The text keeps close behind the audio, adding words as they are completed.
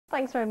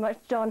Thanks very much,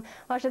 John.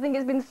 Well, I think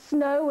it's been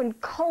snow and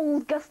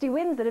cold, gusty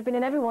winds that have been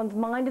in everyone's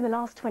mind in the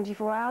last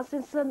 24 hours.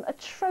 It's some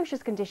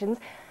atrocious conditions.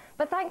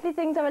 But thankfully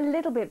things are a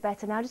little bit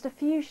better now. Just a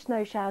few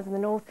snow showers in the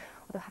north.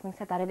 Although having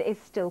said that, it is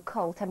still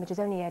cold. Temperatures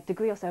only a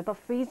degree or so above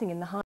freezing in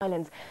the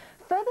Highlands.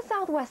 Further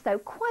southwest though,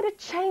 quite a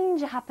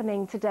change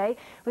happening today.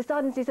 We're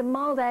starting to see some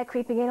mild air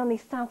creeping in on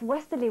these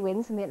southwesterly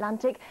winds from the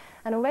Atlantic,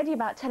 and already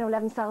about 10 or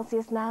 11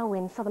 Celsius now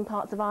in southern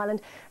parts of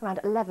Ireland, around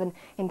 11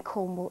 in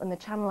Cornwall and the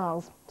Channel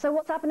Isles. So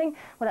what's happening?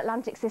 Well,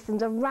 Atlantic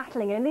systems are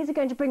rattling in, and these are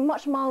going to bring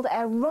much milder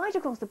air right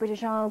across the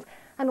British Isles,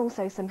 and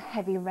also some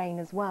heavy rain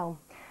as well.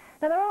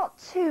 Now, there are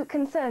two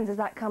concerns as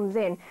that comes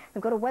in.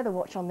 We've got a weather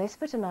watch on this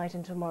for tonight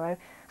and tomorrow.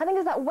 I think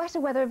as that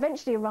wetter weather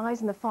eventually arrives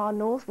in the far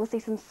north, we'll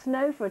see some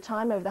snow for a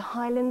time over the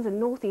Highlands and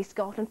northeast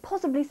Scotland,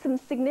 possibly some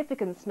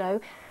significant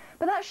snow.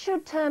 But that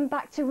should turn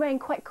back to rain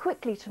quite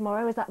quickly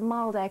tomorrow as that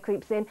mild air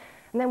creeps in.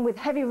 And then with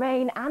heavy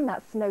rain and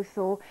that snow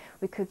thaw,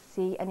 we could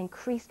see an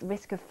increased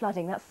risk of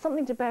flooding. That's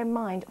something to bear in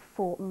mind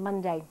for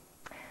Monday.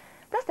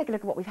 Let's take a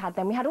look at what we've had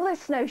then. We had all those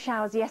snow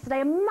showers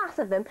yesterday, a mass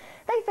of them.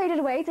 They faded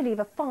away to leave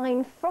a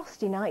fine,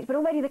 frosty night, but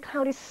already the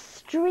cloud is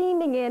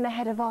streaming in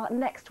ahead of our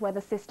next weather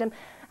system,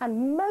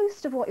 and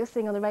most of what you're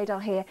seeing on the radar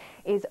here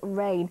is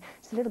rain.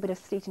 Just a little bit of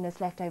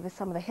sleetiness left over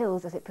some of the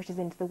hills as it pushes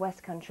into the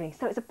West Country.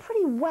 So it's a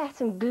pretty wet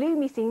and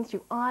gloomy scene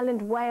through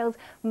Ireland, Wales,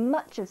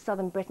 much of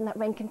southern Britain. That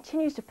rain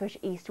continues to push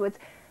eastwards.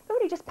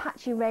 Really just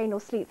patchy rain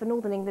or sleet for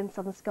northern England,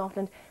 southern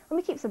Scotland, and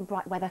we keep some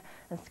bright weather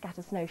and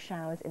scattered snow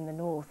showers in the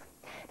north.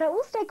 Now it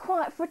will stay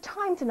quiet for a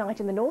time tonight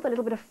in the north, a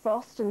little bit of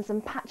frost and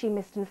some patchy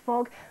mist and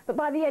fog, but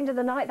by the end of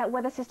the night that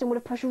weather system will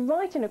have pushed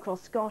right in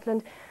across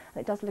Scotland,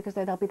 and it does look as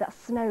though there'll be that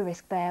snow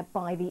risk there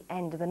by the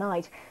end of the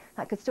night.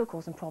 That could still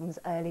cause some problems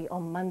early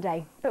on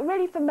Monday. But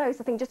really for most,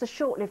 I think just a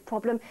short-lived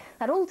problem,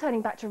 that all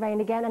turning back to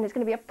rain again, and it's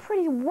going to be a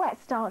pretty wet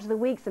start to the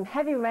week, some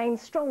heavy rain,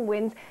 strong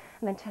winds,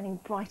 and then turning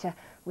brighter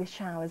with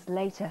showers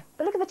later.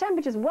 But look at the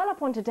temperatures well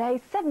up on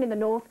today, 7 in the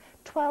north,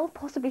 12,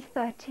 possibly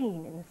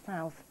 13 in the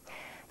south.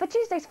 For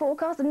Tuesday's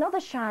forecast, another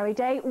showery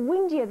day,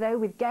 windier though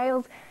with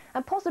gales,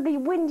 and possibly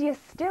windier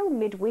still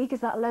midweek as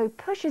that low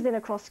pushes in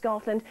across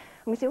Scotland,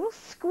 and we see a real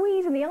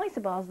squeeze in the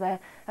isobars there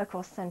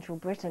across central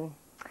Britain.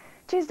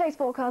 Tuesday's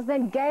forecast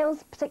then,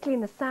 gales, particularly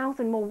in the south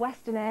and more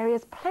western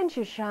areas, plenty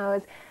of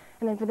showers,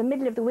 and then for the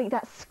middle of the week,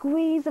 that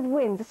squeeze of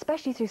winds,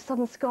 especially through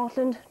southern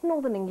Scotland,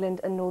 northern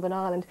England and Northern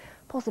Ireland.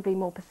 Possibly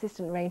more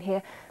persistent rain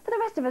here. For the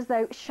rest of us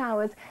though,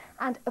 showers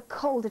and a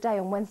colder day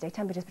on Wednesday,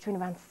 temperatures between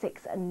around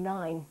 6 and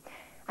 9.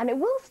 And it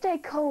will stay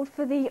cold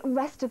for the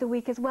rest of the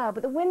week as well,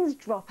 but the winds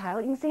drop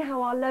out. You can see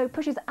how our low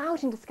pushes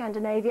out into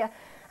Scandinavia,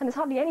 and there's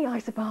hardly any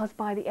isobars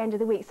by the end of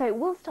the week, so it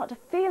will start to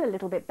feel a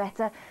little bit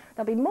better.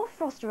 There'll be more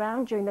frost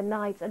around during the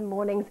nights and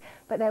mornings,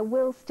 but there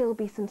will still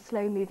be some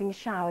slow-moving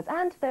showers,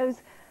 and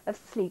those of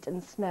sleet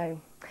and snow.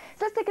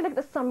 So let's take a look at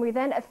the summary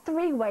then, a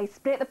three-way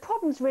split. The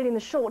problem's really in the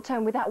short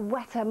term with that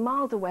wetter,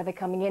 milder weather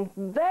coming in,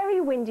 very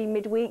windy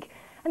midweek,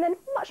 and then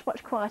much,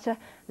 much quieter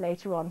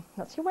later on.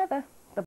 That's your weather.